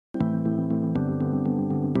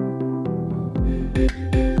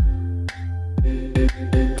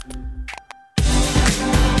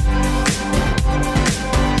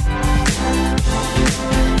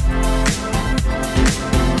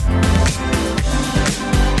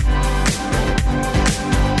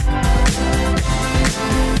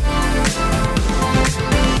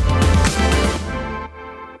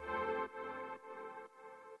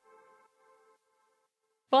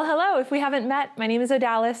if we haven't met, my name is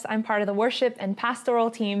Odalis. I'm part of the worship and pastoral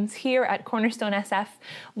teams here at Cornerstone SF.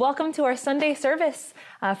 Welcome to our Sunday service.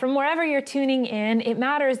 From wherever you're tuning in, it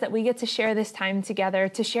matters that we get to share this time together,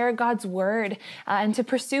 to share God's word, and to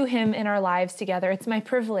pursue Him in our lives together. It's my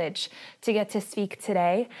privilege to get to speak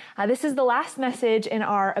today. This is the last message in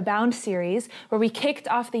our Abound series, where we kicked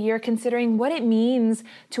off the year considering what it means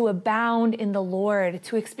to abound in the Lord,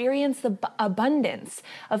 to experience the abundance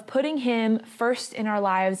of putting Him first in our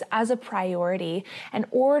lives as a priority and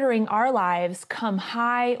ordering our lives, come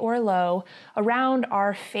high or low, around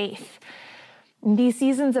our faith. In these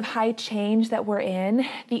seasons of high change that we're in,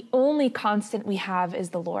 the only constant we have is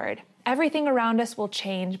the Lord. Everything around us will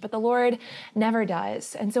change, but the Lord never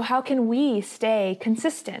does. And so how can we stay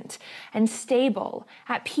consistent and stable,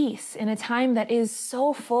 at peace in a time that is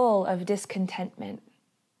so full of discontentment?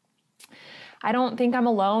 I don't think I'm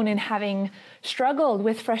alone in having struggled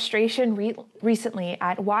with frustration recently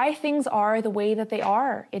at why things are the way that they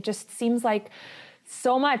are. It just seems like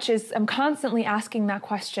so much I'm constantly asking that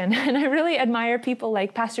question. And I really admire people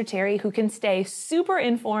like Pastor Terry, who can stay super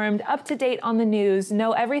informed, up to date on the news,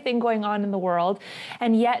 know everything going on in the world,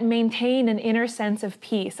 and yet maintain an inner sense of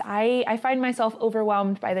peace. I find myself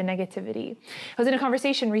overwhelmed by the negativity. I was in a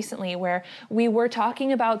conversation recently where we were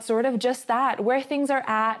talking about sort of just that, where things are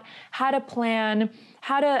at, how to plan,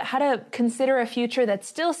 how to consider a future that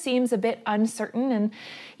still seems a bit uncertain. And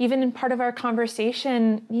even in part of our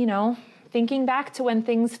conversation, thinking back to when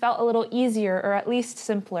things felt a little easier or at least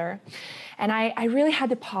simpler. And I really had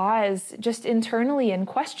to pause just internally and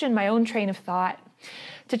question my own train of thought,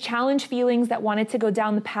 to challenge feelings that wanted to go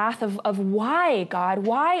down the path of why, God,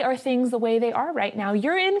 why are things the way they are right now?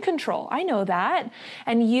 You're in control. I know that.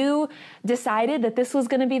 And you decided that this was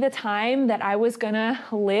going to be the time that I was going to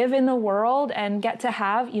live in the world and get to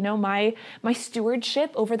have, my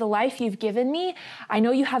stewardship over the life you've given me. I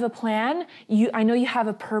know you have a plan. I know you have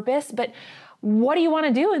a purpose, but what do you want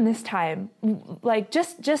to do in this time? Like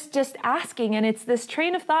just asking. And it's this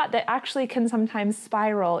train of thought that actually can sometimes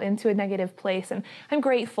spiral into a negative place. And I'm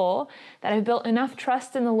grateful that I've built enough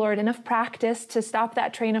trust in the Lord, enough practice to stop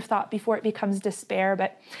that train of thought before it becomes despair.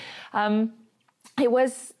 But I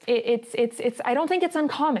don't think it's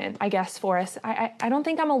uncommon, I guess, for us. I don't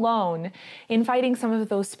think I'm alone in fighting some of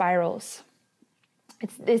those spirals.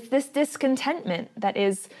 It's this discontentment that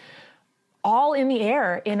is all in the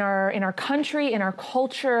air in our country, in our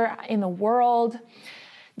culture, in the world.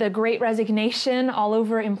 The Great Resignation all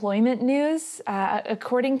over employment news.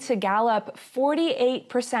 According to Gallup,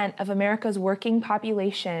 48% of America's working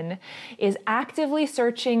population is actively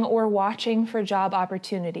searching or watching for job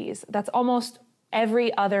opportunities. That's almost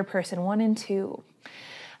every other person, 1 in 2.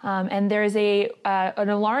 And there's an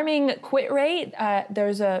alarming quit rate.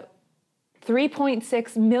 There's a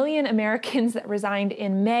 3.6 million Americans that resigned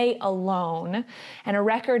in May alone, and a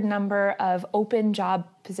record number of open job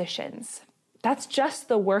positions. That's just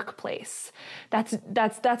the workplace.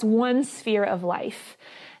 That's one sphere of life.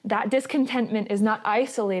 That discontentment is not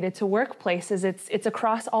isolated to workplaces. It's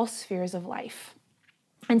across all spheres of life.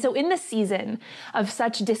 And so in the season of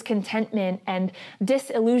such discontentment and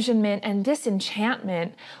disillusionment and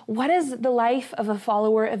disenchantment, what does the life of a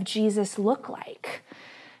follower of Jesus look like?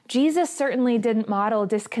 Jesus certainly didn't model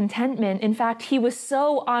discontentment. In fact, he was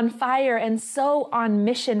so on fire and so on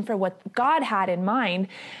mission for what God had in mind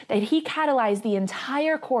that he catalyzed the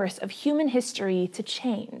entire course of human history to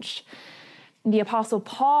change. The Apostle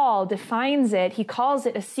Paul defines it. He calls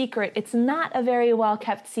it a secret. It's not a very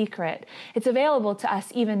well-kept secret. It's available to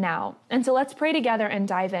us even now. And so let's pray together and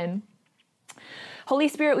dive in. Holy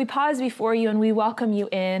Spirit, we pause before you and we welcome you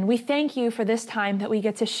in. We thank you for this time that we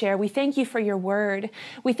get to share. We thank you for your word.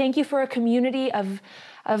 We thank you for a community of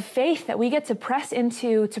faith that we get to press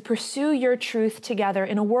into to pursue your truth together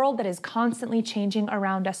in a world that is constantly changing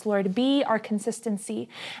around us. Lord, be our consistency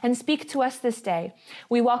and speak to us this day.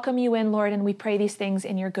 We welcome you in, Lord, and we pray these things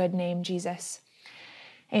in your good name, Jesus.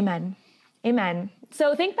 Amen. Amen.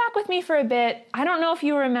 So think back with me for a bit. I don't know if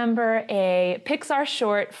you remember a Pixar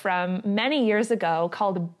short from many years ago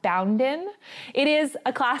called Boundin'. It is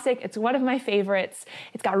a classic. It's one of my favorites.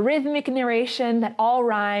 It's got rhythmic narration that all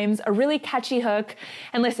rhymes, a really catchy hook.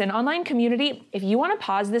 And listen, online community, if you want to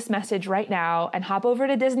pause this message right now and hop over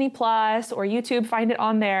to Disney Plus or YouTube, find it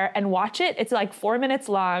on there and watch it. It's like 4 minutes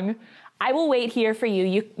long. I will wait here for you.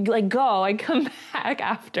 You go and come back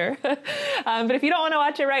after. But if you don't want to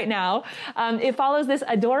watch it right now, it follows follows this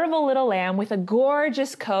adorable little lamb with a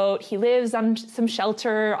gorgeous coat. He lives on some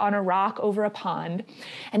shelter on a rock over a pond.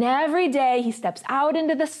 And every day he steps out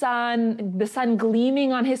into the sun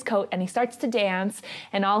gleaming on his coat, and he starts to dance,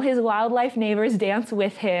 and all his wildlife neighbors dance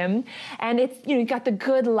with him. And it's, you got the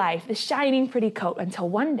good life, the shining pretty coat, until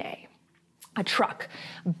one day, a truck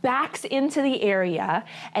backs into the area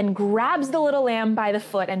and grabs the little lamb by the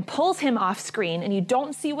foot and pulls him off screen, and you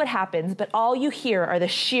don't see what happens, but all you hear are the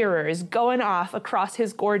shearers going off across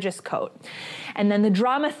his gorgeous coat. And then the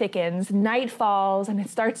drama thickens, night falls, and it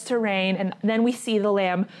starts to rain, and then we see the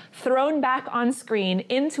lamb thrown back on screen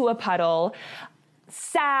into a puddle,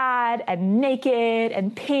 sad and naked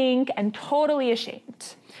and pink and totally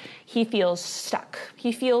ashamed. He feels stuck.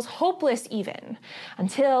 He feels hopeless even,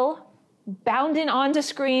 until bounding onto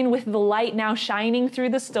screen with the light now shining through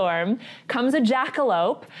the storm comes a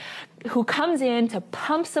jackalope who comes in to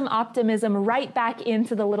pump some optimism right back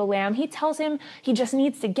into the little lamb. He tells him he just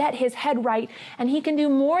needs to get his head right, and he can do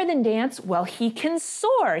more than dance. Well, he can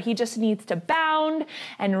soar. He just needs to bound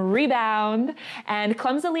and rebound. And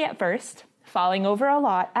clumsily at first, falling over a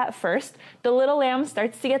lot at first, the little lamb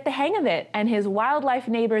starts to get the hang of it, and his wildlife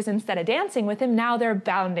neighbors, instead of dancing with him, now they're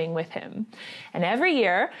bounding with him. And every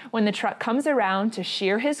year, when the truck comes around to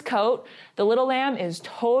shear his coat, the little lamb is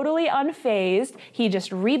totally unfazed. He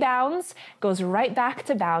just rebounds, goes right back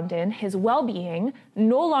to bounding. His well-being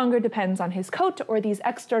no longer depends on his coat or these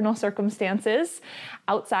external circumstances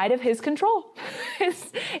outside of his control.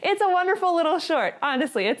 It's a wonderful little short.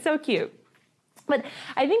 Honestly, it's so cute. But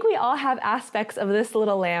I think we all have aspects of this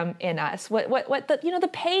little lamb in us. The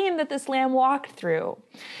pain that this lamb walked through.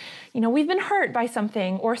 We've been hurt by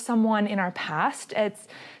something or someone in our past. It's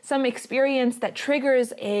some experience that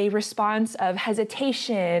triggers a response of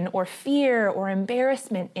hesitation or fear or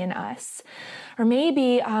embarrassment in us. Or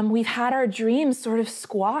maybe we've had our dreams sort of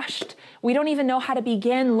squashed. We don't even know how to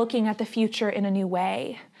begin looking at the future in a new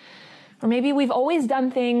way. Or maybe we've always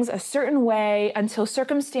done things a certain way until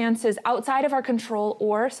circumstances outside of our control,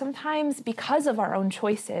 or sometimes because of our own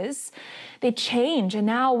choices, they change, and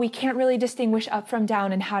now we can't really distinguish up from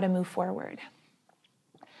down and how to move forward.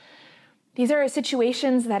 These are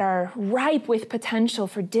situations that are ripe with potential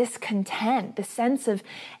for discontent, the sense of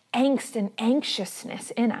angst and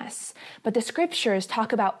anxiousness in us. But the scriptures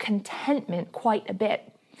talk about contentment quite a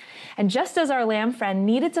bit. And just as our lamb friend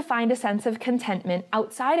needed to find a sense of contentment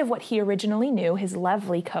outside of what he originally knew, his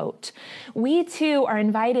lovely coat, we too are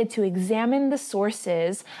invited to examine the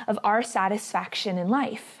sources of our satisfaction in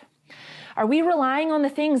life. Are we relying on the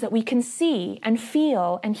things that we can see and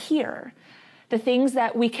feel and hear, the things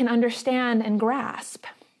that we can understand and grasp?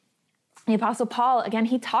 The Apostle Paul, again,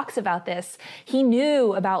 he talks about this. He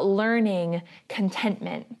knew about learning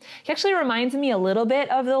contentment. He actually reminds me a little bit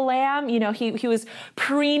of the lamb. He was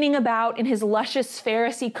preening about in his luscious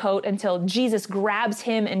Pharisee coat until Jesus grabs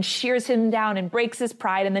him and shears him down and breaks his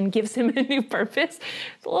pride and then gives him a new purpose.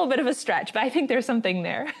 It's a little bit of a stretch, but I think there's something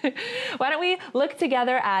there. Why don't we look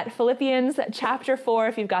together at Philippians chapter 4,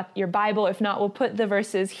 if you've got your Bible. If not, we'll put the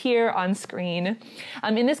verses here on screen.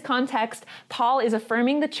 In this context, Paul is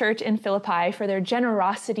affirming the church in Philippi for their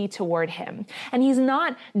generosity toward him. And he's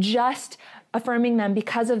not just affirming them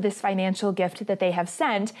because of this financial gift that they have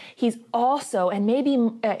sent. He's also, and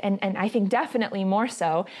I think definitely more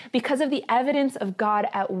so, because of the evidence of God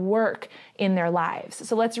at work in their lives.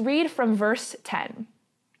 So let's read from verse 10.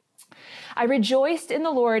 I rejoiced in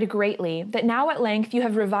the Lord greatly that now at length you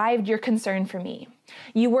have revived your concern for me.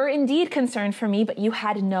 You were indeed concerned for me, but you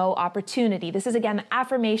had no opportunity. This is again the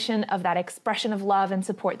affirmation of that expression of love and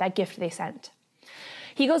support, that gift they sent.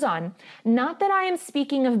 He goes on, not that I am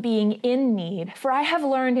speaking of being in need, for I have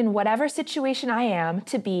learned in whatever situation I am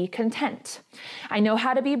to be content. I know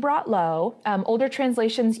how to be brought low. Older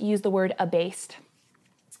translations use the word abased.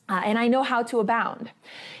 And I know how to abound.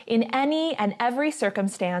 In any and every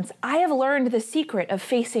circumstance, I have learned the secret of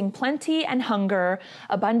facing plenty and hunger,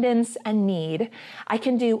 abundance and need. I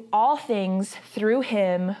can do all things through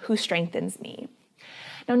him who strengthens me.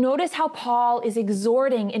 Now notice how Paul is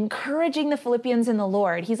exhorting, encouraging the Philippians in the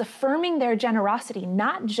Lord. He's affirming their generosity,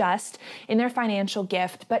 not just in their financial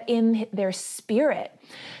gift, but in their spirit.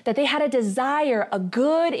 That they had a desire, a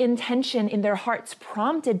good intention in their hearts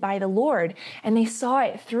prompted by the Lord, and they saw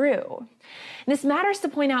it through. And this matters to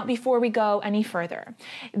point out before we go any further,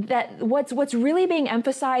 that what's really being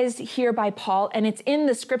emphasized here by Paul, and it's in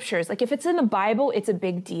the scriptures, like if it's in the Bible, it's a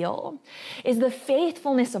big deal, is the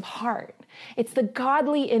faithfulness of heart. It's the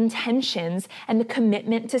godly intentions and the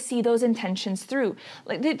commitment to see those intentions through.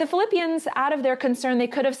 Like the Philippians, out of their concern, they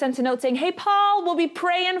could have sent a note saying, hey, Paul, we'll be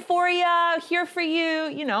praying for you, here for you,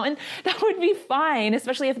 and that would be fine,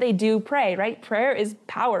 especially if they do pray, right? Prayer is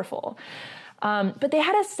powerful. But they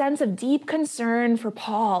had a sense of deep concern for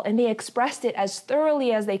Paul, and they expressed it as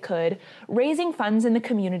thoroughly as they could, raising funds in the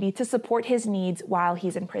community to support his needs while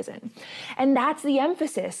he's in prison. And that's the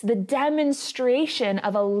emphasis, the demonstration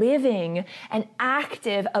of a living and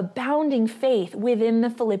active, abounding faith within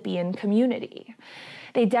the Philippian community.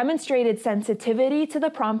 They demonstrated sensitivity to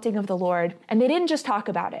the prompting of the Lord, and they didn't just talk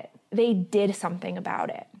about it, they did something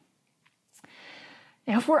about it.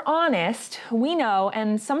 Now, if we're honest, we know,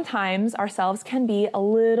 and sometimes ourselves can be a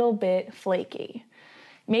little bit flaky.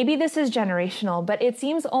 Maybe this is generational, but it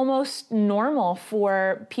seems almost normal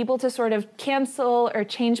for people to sort of cancel or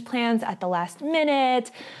change plans at the last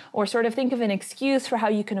minute, or sort of think of an excuse for how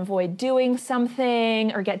you can avoid doing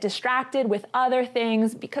something or get distracted with other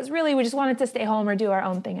things because really we just wanted to stay home or do our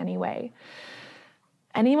own thing anyway.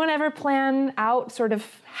 Anyone ever plan out sort of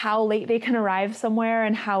how late they can arrive somewhere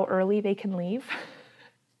and how early they can leave?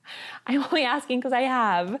 I'm only asking because I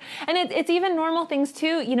have. And it's even normal things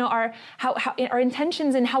too, our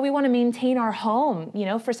intentions and how we want to maintain our home.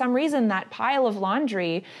 For some reason, that pile of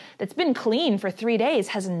laundry that's been clean for 3 days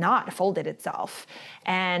has not folded itself.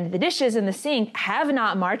 And the dishes in the sink have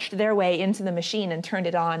not marched their way into the machine and turned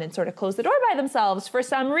it on and sort of closed the door by themselves for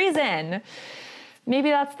some reason. Maybe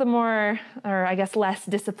that's the more, or I guess less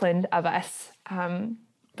disciplined of us.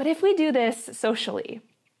 But if we do this socially,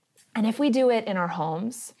 and if we do it in our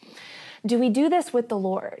homes, do we do this with the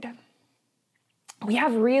Lord? We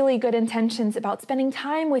have really good intentions about spending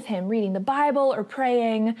time with Him, reading the Bible or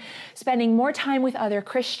praying, spending more time with other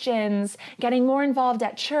Christians, getting more involved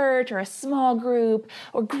at church or a small group,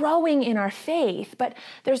 or growing in our faith. But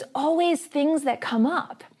there's always things that come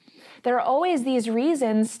up. There are always these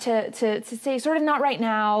reasons to say sort of not right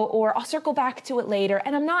now, or I'll circle back to it later.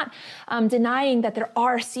 And I'm not denying that there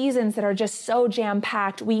are seasons that are just so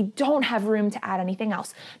jam-packed, we don't have room to add anything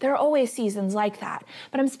else. There are always seasons like that.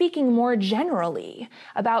 But I'm speaking more generally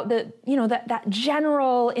about that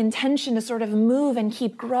general intention to sort of move and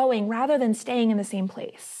keep growing rather than staying in the same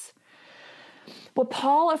place. What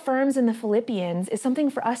Paul affirms in the Philippians is something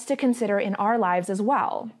for us to consider in our lives as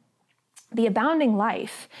well. The abounding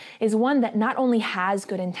life is one that not only has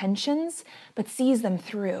good intentions, but sees them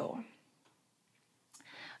through.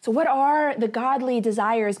 So what are the godly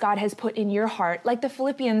desires God has put in your heart, like the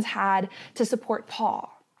Philippians had to support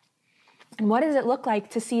Paul? And what does it look like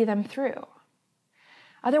to see them through?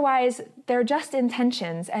 Otherwise, they're just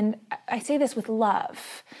intentions, and I say this with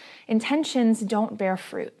love. Intentions don't bear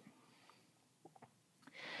fruit.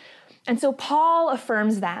 And so Paul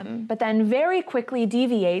affirms them, but then very quickly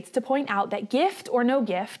deviates to point out that gift or no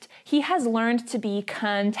gift, he has learned to be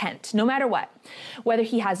content, no matter what. Whether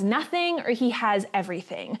he has nothing or he has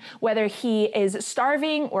everything, whether he is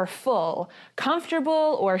starving or full,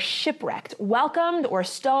 comfortable or shipwrecked, welcomed or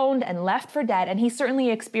stoned and left for dead, and he certainly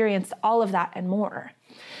experienced all of that and more.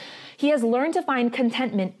 He has learned to find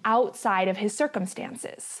contentment outside of his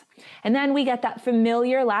circumstances. And then we get that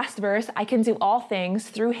familiar last verse, I can do all things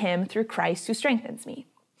through Him, through Christ who strengthens me.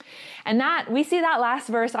 And we see that last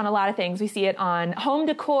verse on a lot of things. We see it on home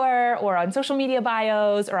decor or on social media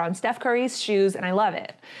bios or on Steph Curry's shoes, and I love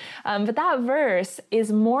it. But that verse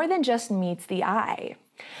is more than just meets the eye.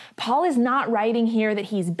 Paul is not writing here that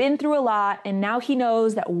he's been through a lot and now he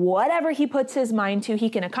knows that whatever he puts his mind to, he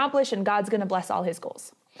can accomplish and God's going to bless all his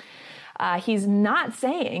goals. He's not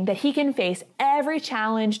saying that he can face every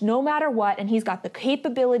challenge no matter what, and he's got the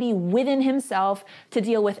capability within himself to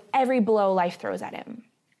deal with every blow life throws at him.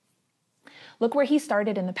 Look where he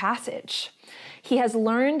started in the passage. He has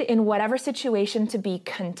learned in whatever situation to be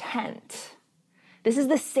content. This is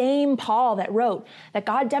the same Paul that wrote that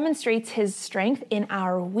God demonstrates His strength in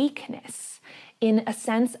our weakness, in a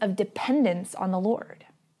sense of dependence on the Lord,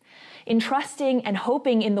 in trusting and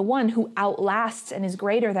hoping in the one who outlasts and is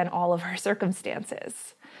greater than all of our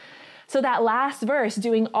circumstances. So that last verse,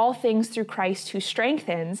 doing all things through Christ who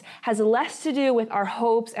strengthens, has less to do with our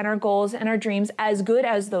hopes and our goals and our dreams, as good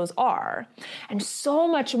as those are, and so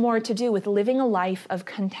much more to do with living a life of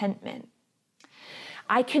contentment.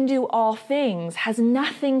 I can do all things has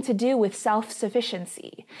nothing to do with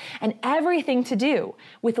self-sufficiency and everything to do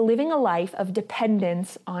with living a life of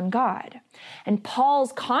dependence on God. And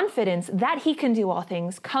Paul's confidence that he can do all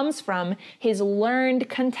things comes from his learned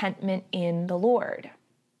contentment in the Lord.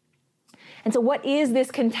 And so what is this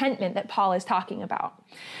contentment that Paul is talking about?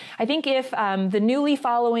 I think if the newly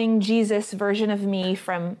following Jesus version of me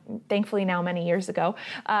from, thankfully now many years ago,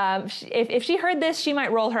 if she heard this, she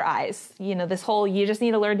might roll her eyes. You know, this whole you just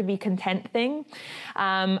need to learn to be content thing.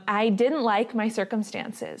 I didn't like my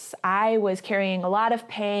circumstances. I was carrying a lot of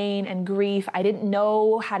pain and grief. I didn't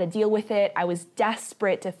know how to deal with it. I was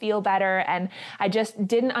desperate to feel better, and I just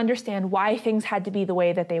didn't understand why things had to be the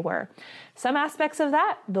way that they were. Some aspects of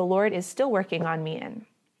that, the Lord is still working on me in.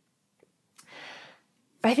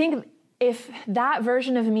 But I think if that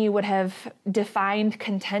version of me would have defined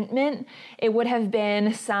contentment, it would have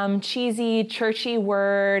been some cheesy, churchy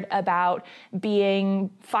word about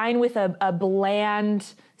being fine with a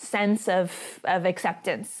bland sense of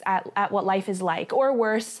acceptance at what life is like, or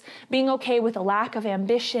worse, being okay with a lack of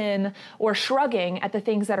ambition or shrugging at the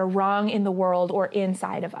things that are wrong in the world or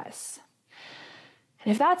inside of us.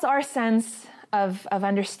 And if that's our sense of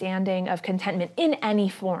understanding of contentment in any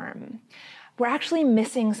form, we're actually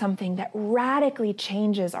missing something that radically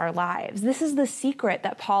changes our lives. This is the secret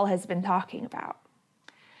that Paul has been talking about.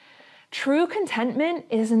 True contentment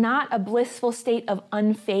is not a blissful state of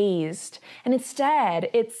unfazed, and instead,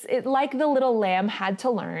 it's like the little lamb had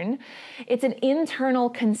to learn. It's an internal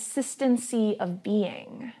consistency of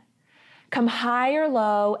being. Come high or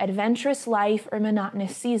low, adventurous life or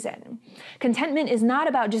monotonous season. Contentment is not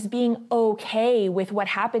about just being okay with what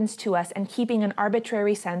happens to us and keeping an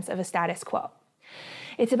arbitrary sense of a status quo.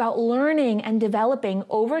 It's about learning and developing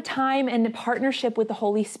over time and in partnership with the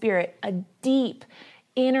Holy Spirit, a deep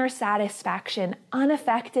inner satisfaction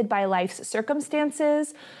unaffected by life's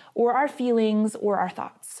circumstances or our feelings or our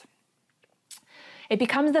thoughts. It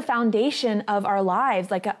becomes the foundation of our lives,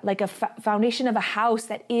 like a foundation of a house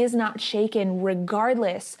that is not shaken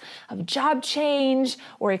regardless of job change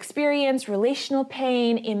or experience, relational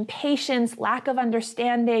pain, impatience, lack of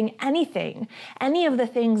understanding, any of the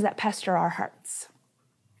things that pester our hearts.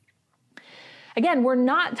 Again, we're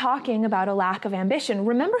not talking about a lack of ambition.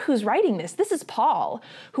 Remember who's writing this. This is Paul,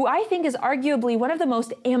 who I think is arguably one of the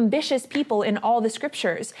most ambitious people in all the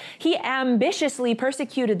scriptures. He ambitiously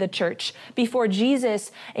persecuted the church before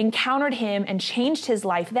Jesus encountered him and changed his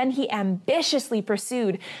life. Then he ambitiously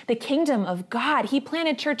pursued the kingdom of God. He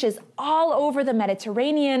planted churches all over the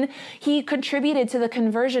Mediterranean. He contributed to the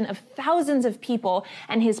conversion of thousands of people,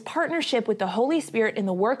 and his partnership with the Holy Spirit in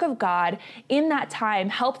the work of God in that time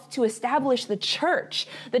helped to establish the church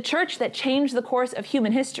that changed the course of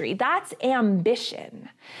human history. That's ambition.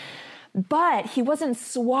 But he wasn't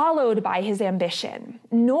swallowed by his ambition,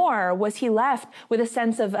 nor was he left with a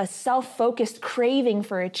sense of a self-focused craving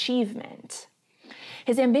for achievement.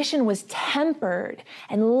 His ambition was tempered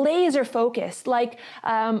and laser focused, like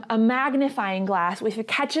a magnifying glass. If it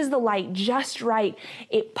catches the light just right,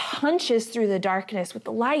 it punches through the darkness with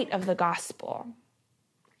the light of the gospel.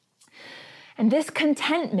 And this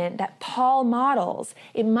contentment that Paul models,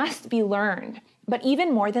 it must be learned. But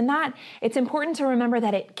even more than that, it's important to remember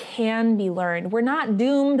that it can be learned. We're not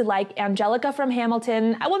doomed like Angelica from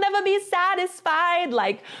Hamilton. I will never be satisfied.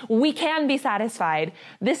 Like, we can be satisfied.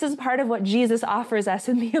 This is part of what Jesus offers us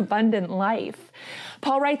in the abundant life.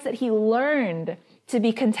 Paul writes that he learned to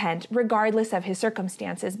be content regardless of his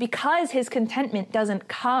circumstances, because his contentment doesn't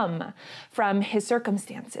come from his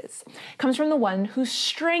circumstances. It comes from the one who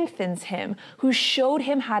strengthens him, who showed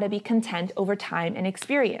him how to be content over time and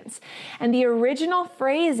experience. And the original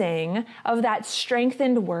phrasing of that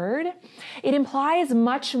strengthened word, it implies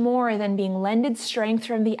much more than being lended strength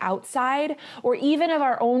from the outside, or even of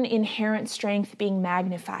our own inherent strength being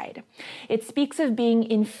magnified. It speaks of being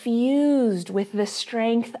infused with the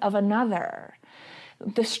strength of another,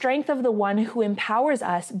 the strength of the one who empowers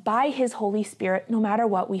us by his Holy Spirit no matter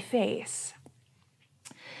what we face.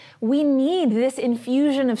 We need this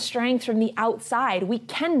infusion of strength from the outside. We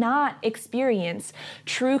cannot experience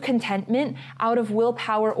true contentment out of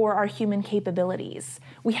willpower or our human capabilities.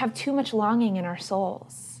 We have too much longing in our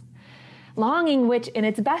souls. Longing, which in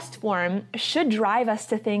its best form should drive us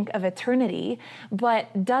to think of eternity,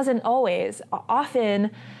 but doesn't always. Often,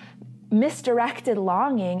 misdirected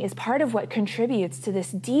longing is part of what contributes to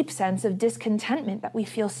this deep sense of discontentment that we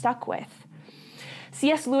feel stuck with.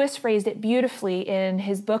 C.S. Lewis phrased it beautifully in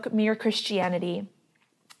his book, Mere Christianity.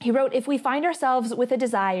 He wrote, "If we find ourselves with a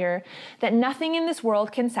desire that nothing in this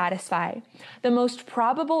world can satisfy, the most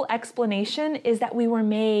probable explanation is that we were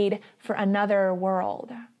made for another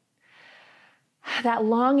world." That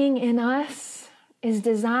longing in us is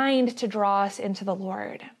designed to draw us into the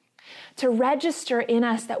Lord, to register in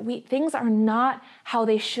us that things are not how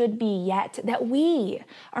they should be yet, that we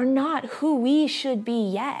are not who we should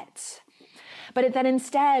be yet, but that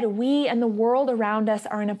instead we and the world around us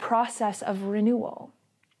are in a process of renewal.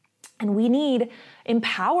 And we need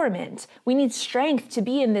empowerment. We need strength to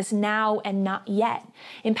be in this now and not yet.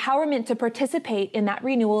 Empowerment to participate in that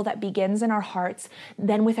renewal that begins in our hearts,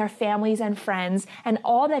 then with our families and friends, and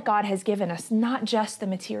all that God has given us, not just the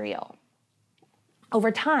material. Over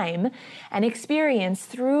time and experience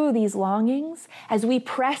through these longings, as we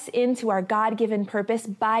press into our God-given purpose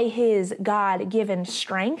by His God-given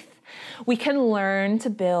strength, we can learn to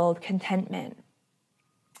build contentment.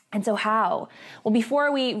 And so how? Well,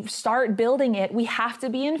 before we start building it, we have to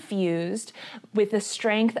be infused with the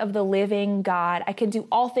strength of the living God. I can do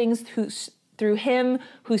all things through Him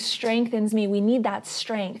who strengthens me. We need that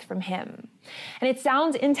strength from Him. And it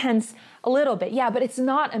sounds intense a little bit, yeah, but it's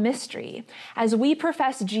not a mystery. As we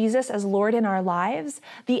profess Jesus as Lord in our lives,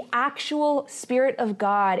 the actual Spirit of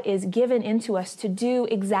God is given into us to do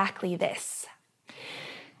exactly this.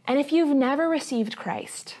 And if you've never received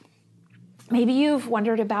Christ, maybe you've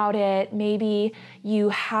wondered about it. Maybe you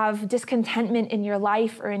have discontentment in your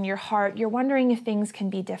life or in your heart. You're wondering if things can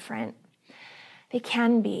be different. They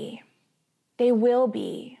can be. They will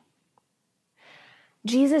be.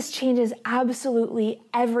 Jesus changes absolutely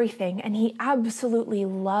everything, and He absolutely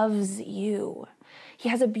loves you. He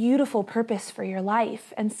has a beautiful purpose for your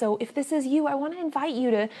life. And so if this is you, I want to invite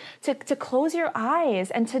you to close your eyes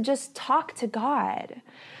and to just talk to God,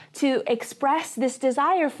 to express this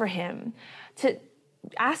desire for Him, to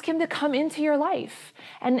ask Him to come into your life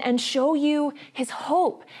and show you His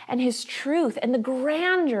hope and His truth and the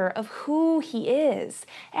grandeur of who He is.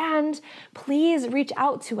 And please reach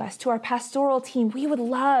out to us, to our pastoral team. We would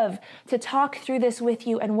love to talk through this with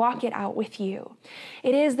you and walk it out with you.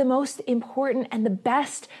 It is the most important and the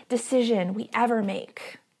best decision we ever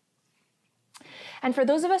make. And for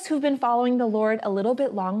those of us who've been following the Lord a little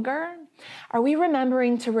bit longer, are we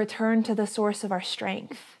remembering to return to the source of our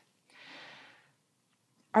strength?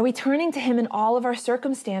 Are we turning to Him in all of our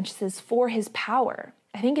circumstances for His power?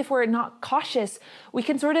 I think if we're not cautious, we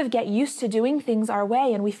can sort of get used to doing things our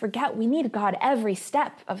way, and we forget we need God every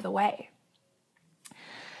step of the way.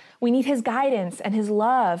 We need His guidance and His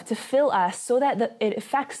love to fill us so that it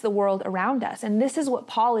affects the world around us. And this is what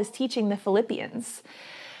Paul is teaching the Philippians.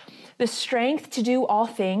 The strength to do all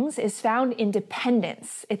things is found in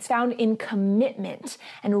dependence. It's found in commitment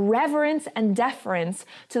and reverence and deference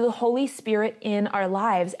to the Holy Spirit in our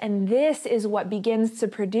lives. And this is what begins to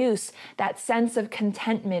produce that sense of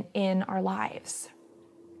contentment in our lives.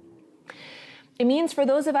 It means for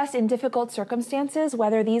those of us in difficult circumstances,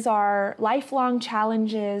 whether these are lifelong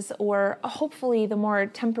challenges or hopefully the more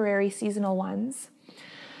temporary seasonal ones,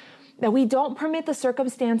 that we don't permit the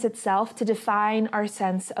circumstance itself to define our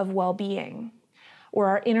sense of well-being or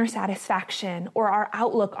our inner satisfaction or our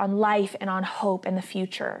outlook on life and on hope and the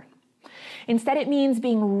future. Instead, it means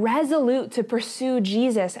being resolute to pursue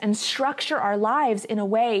Jesus and structure our lives in a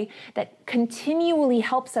way that continually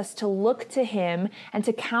helps us to look to Him and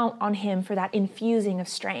to count on Him for that infusing of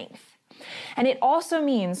strength. And it also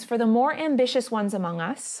means for the more ambitious ones among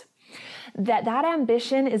us, that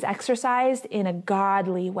ambition is exercised in a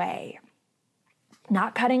godly way.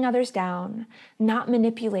 Not cutting others down, not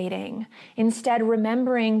manipulating, instead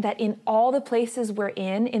remembering that in all the places we're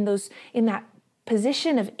in that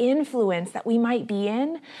position of influence that we might be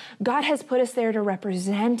in, God has put us there to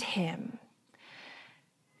represent Him.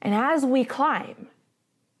 And as we climb,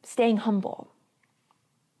 staying humble.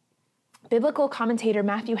 Biblical commentator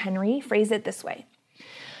Matthew Henry phrased it this way.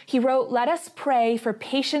 He wrote, "Let us pray for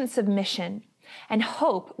patient submission and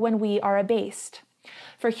hope when we are abased,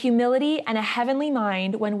 for humility and a heavenly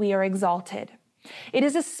mind when we are exalted. It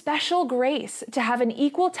is a special grace to have an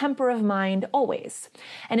equal temper of mind always,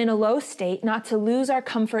 and in a low state not to lose our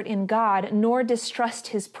comfort in God, nor distrust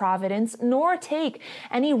His providence, nor take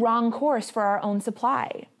any wrong course for our own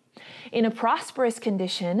supply. In a prosperous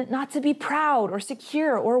condition, not to be proud or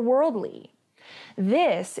secure or worldly.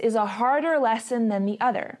 This is a harder lesson than the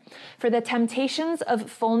other, for the temptations of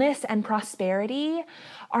fullness and prosperity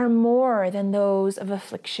are more than those of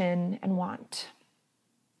affliction and want."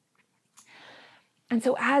 And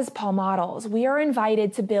so as Paul models, we are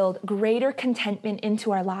invited to build greater contentment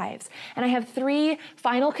into our lives. And I have 3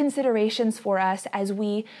 final considerations for us as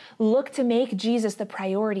we look to make Jesus the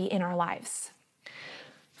priority in our lives.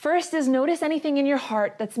 First is notice anything in your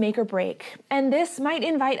heart that's make or break. And this might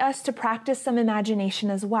invite us to practice some imagination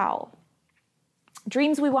as well.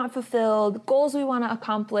 Dreams we want fulfilled, goals we want to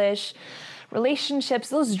accomplish, relationships,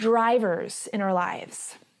 those drivers in our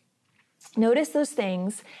lives. Notice those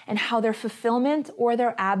things and how their fulfillment or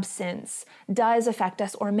their absence does affect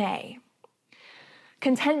us or may.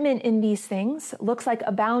 Contentment in these things looks like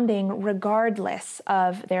abounding regardless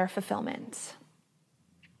of their fulfillment.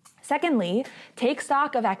 Secondly, take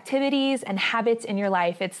stock of activities and habits in your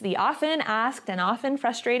life. It's the often asked and often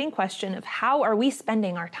frustrating question of how are we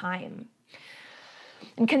spending our time?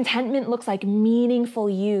 And contentment looks like meaningful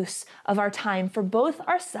use of our time for both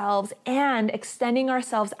ourselves and extending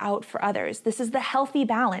ourselves out for others. This is the healthy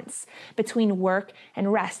balance between work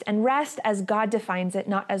and rest as God defines it,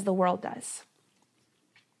 not as the world does.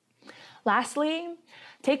 Lastly,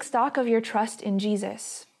 take stock of your trust in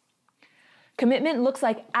Jesus. Commitment looks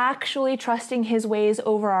like actually trusting his ways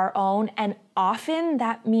over our own, and often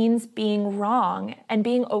that means being wrong and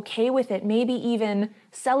being okay with it, maybe even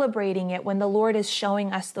celebrating it when the Lord is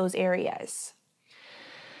showing us those areas.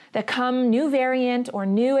 That come new variant or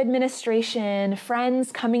new administration,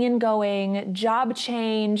 friends coming and going, job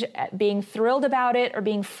change, being thrilled about it or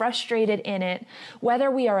being frustrated in it,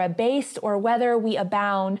 whether we are abased or whether we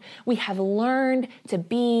abound, we have learned to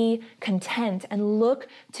be content and look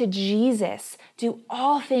to Jesus. Do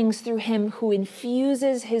all things through him who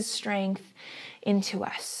infuses his strength into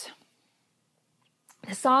us.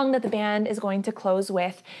 The song that the band is going to close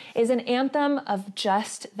with is an anthem of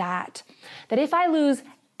just that. That if I lose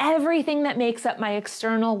everything that makes up my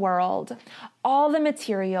external world, all the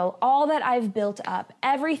material, all that I've built up,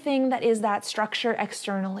 everything that is that structure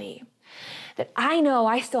externally, that I know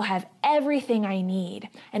I still have everything I need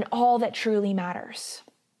and all that truly matters.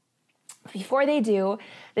 Before they do,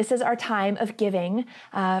 this is our time of giving.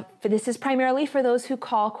 This is primarily for those who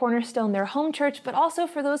call Cornerstone their home church, but also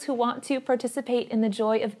for those who want to participate in the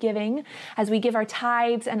joy of giving as we give our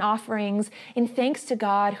tithes and offerings in thanks to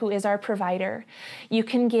God, who is our provider. You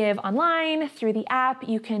can give online through the app.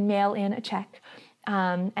 You can mail in a check.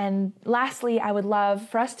 And lastly, I would love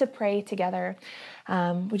for us to pray together.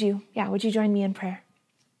 Would you join me in prayer?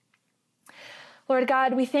 Lord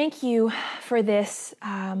God, we thank you for this,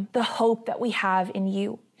 the hope that we have in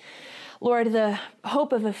you. Lord, the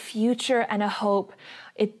hope of a future and a hope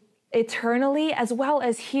eternally as well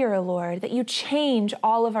as here, Lord, that you change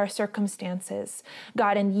all of our circumstances,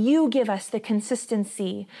 God, and you give us the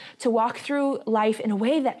consistency to walk through life in a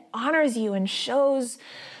way that honors you and shows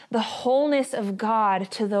the wholeness of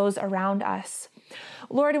God to those around us.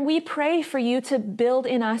 Lord, we pray for you to build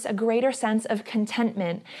in us a greater sense of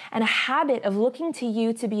contentment and a habit of looking to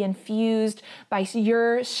you to be infused by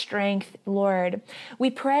your strength, Lord. We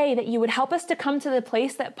pray that you would help us to come to the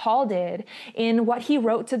place that Paul did in what he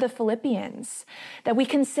wrote to the Philippians, that we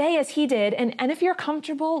can say as he did, and if you're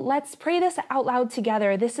comfortable, let's pray this out loud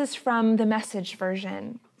together. This is from the Message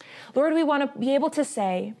version. Lord, we want to be able to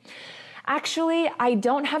say, actually, I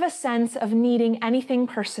don't have a sense of needing anything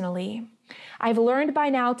personally. I've learned by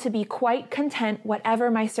now to be quite content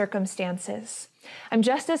whatever my circumstances. I'm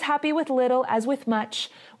just as happy with little as with much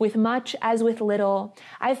as with little.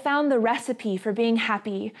 I've found the recipe for being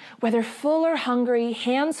happy, whether full or hungry,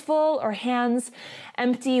 hands full or hands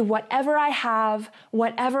empty, whatever I have,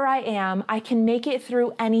 whatever I am, I can make it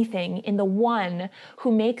through anything in the one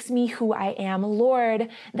who makes me who I am. Lord,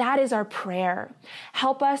 that is our prayer.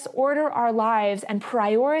 Help us order our lives and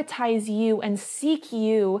prioritize you and seek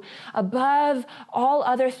you above all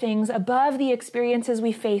other things, above the experiences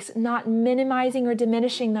we face, not minimizing or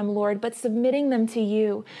diminishing them, Lord, but submitting them to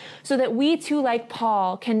you so that we too, like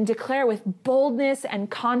Paul, can declare with boldness and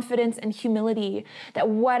confidence and humility that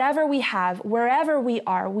whatever we have, wherever we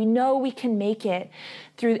are, we know we can make it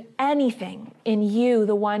through anything in you,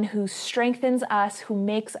 the one who strengthens us, who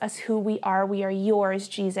makes us who we are. We are yours,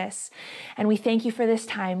 Jesus. And we thank you for this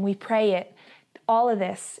time. We pray it, all of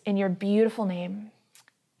this in your beautiful name.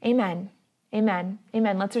 Amen. Amen.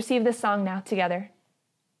 Amen. Let's receive this song now together.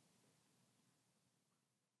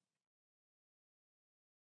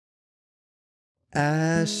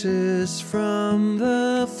 Ashes from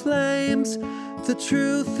the flames, the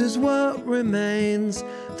truth is what remains.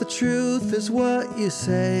 The truth is what you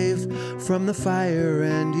save from the fire,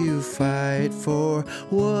 and you fight for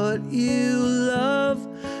what you love.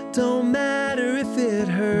 Don't matter if it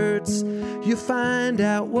hurts, you find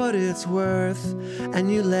out what it's worth,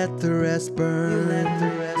 and you let the rest burn. You let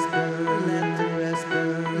the rest burn, let the rest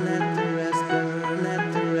burn, let the rest burn,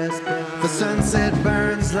 let the rest burn. The sunset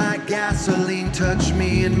burns like gasoline. Touch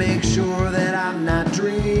me and make sure that I'm not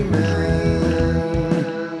dreaming.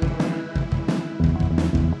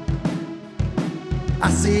 I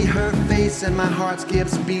see her face and my heart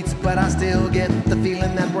skips beats, but I still get the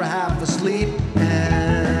feeling that we're half asleep.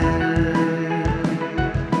 And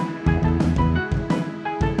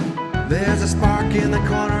There's a spark in the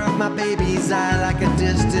corner of my baby's eye, like a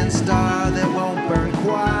distant star that won't burn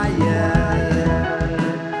quiet.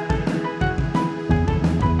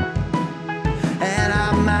 And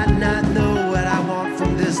I might not know what I want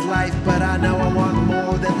from this life, but I know I want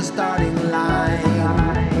more than the starting line.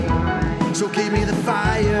 So give me the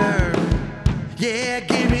fire, yeah,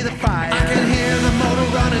 give me the fire. I can hear the motor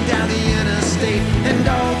running down the interstate, and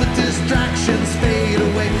all the distractions fade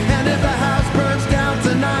away. And if the house burns down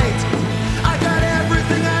tonight, I got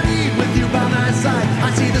everything I need with you by my side.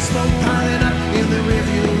 I see the smoke piling up in the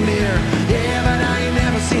rearview mirror, yeah, but I ain't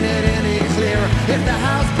never seen it any clearer. If the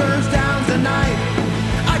house burns down tonight,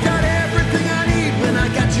 I got everything I need when I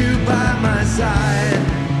got you by my side.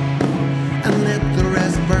 And let the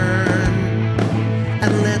rest burn,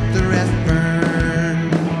 and let the rest burn,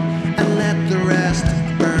 and let the rest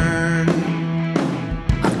burn.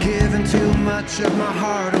 I've given too much of my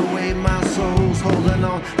heart away, my soul's holding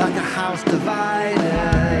on like a house divided.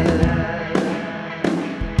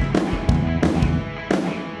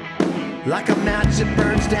 Like a match that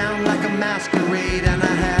burns down like a masquerade, and I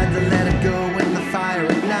had to let it go when the fire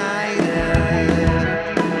ignited.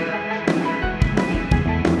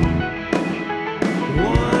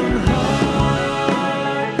 One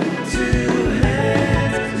heart, two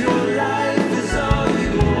hands, your life is all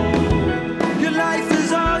you hold. Your life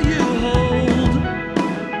is all you hold.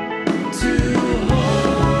 To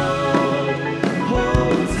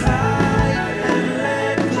hold tight and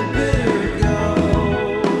let the bitter go.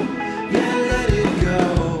 Yeah, let it go.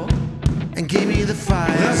 And give me the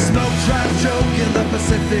fire. The smoke tries choking the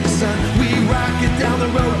Pacific sun. We rocket down the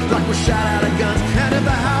road like we're shot out of guns. And if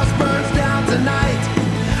the house burns down tonight,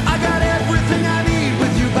 I got everything I need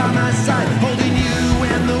with you by my side. Holding you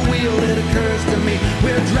and the wheel, it occurs to me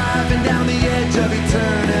we're driving down the edge of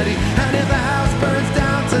eternity. And if the house burns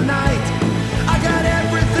down tonight, I got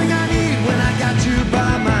everything I need when I got you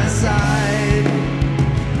by my side.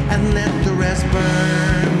 And let the rest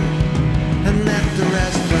burn, and let the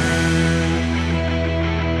rest burn.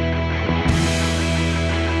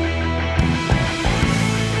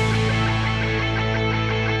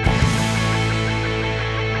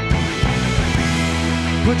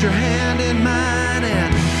 Put your hand in mine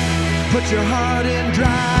and put your heart in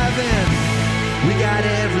driving. We got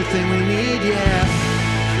everything we need, yeah.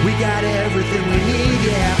 We got everything we need,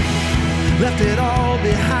 yeah. Left it all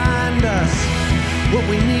behind us. What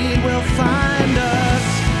we need will find us.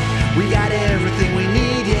 We got everything we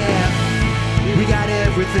need, yeah. We got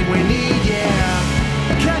everything we need, yeah.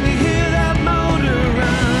 Can you hear that motor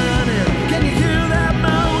running? Can you hear that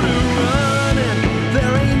motor running?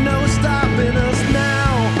 There ain't no stopping us now.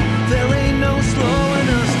 There ain't no slowing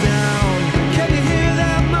us down. Can you hear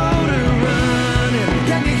that motor running?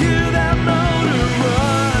 Can you hear that motor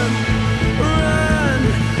run? Run,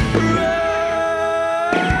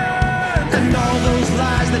 run. And all those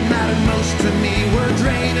lies that mattered most to me were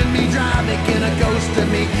draining me dry, making a ghost of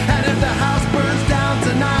me. And if the house burns down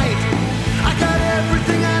tonight, I got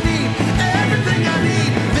everything I need, everything I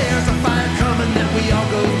need. There's a fire coming that we all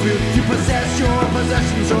go through. You possess your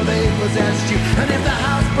possessions or they possess you. And if the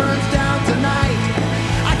house burns down tonight,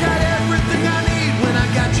 I got everything I need when I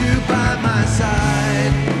got you by my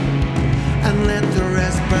side. And let the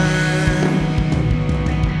rest burn.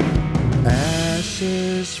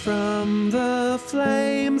 Ashes from the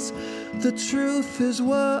flames, the truth is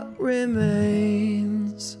what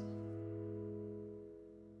remains.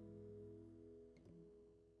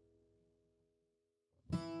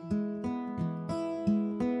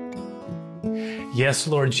 Yes,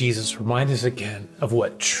 Lord Jesus, remind us again of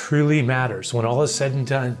what truly matters when all is said and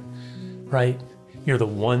done, right? You're the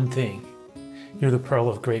one thing. You're the pearl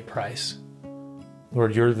of great price.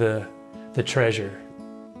 Lord, you're the treasure,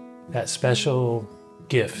 that special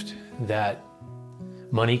gift that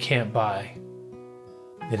money can't buy,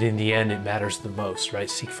 that in the end it matters the most, right?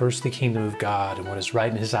 Seek first the kingdom of God and what is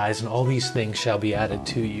right in his eyes, and all these things shall be added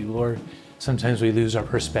to you. Lord, sometimes we lose our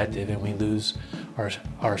perspective and we lose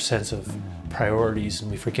our sense of priorities,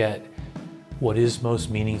 and we forget what is most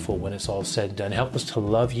meaningful when it's all said and done. Help us to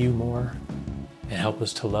love you more, and help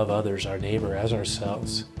us to love others, our neighbor, as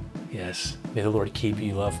ourselves. Yes, may the Lord keep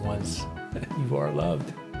you, loved ones. You are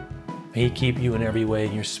loved. May he keep you in every way,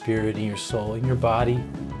 in your spirit, in your soul, in your body,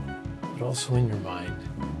 but also in your mind.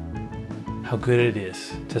 How good it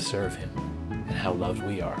is to serve him, and how loved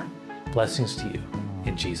we are. Blessings to you,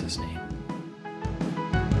 in Jesus' name.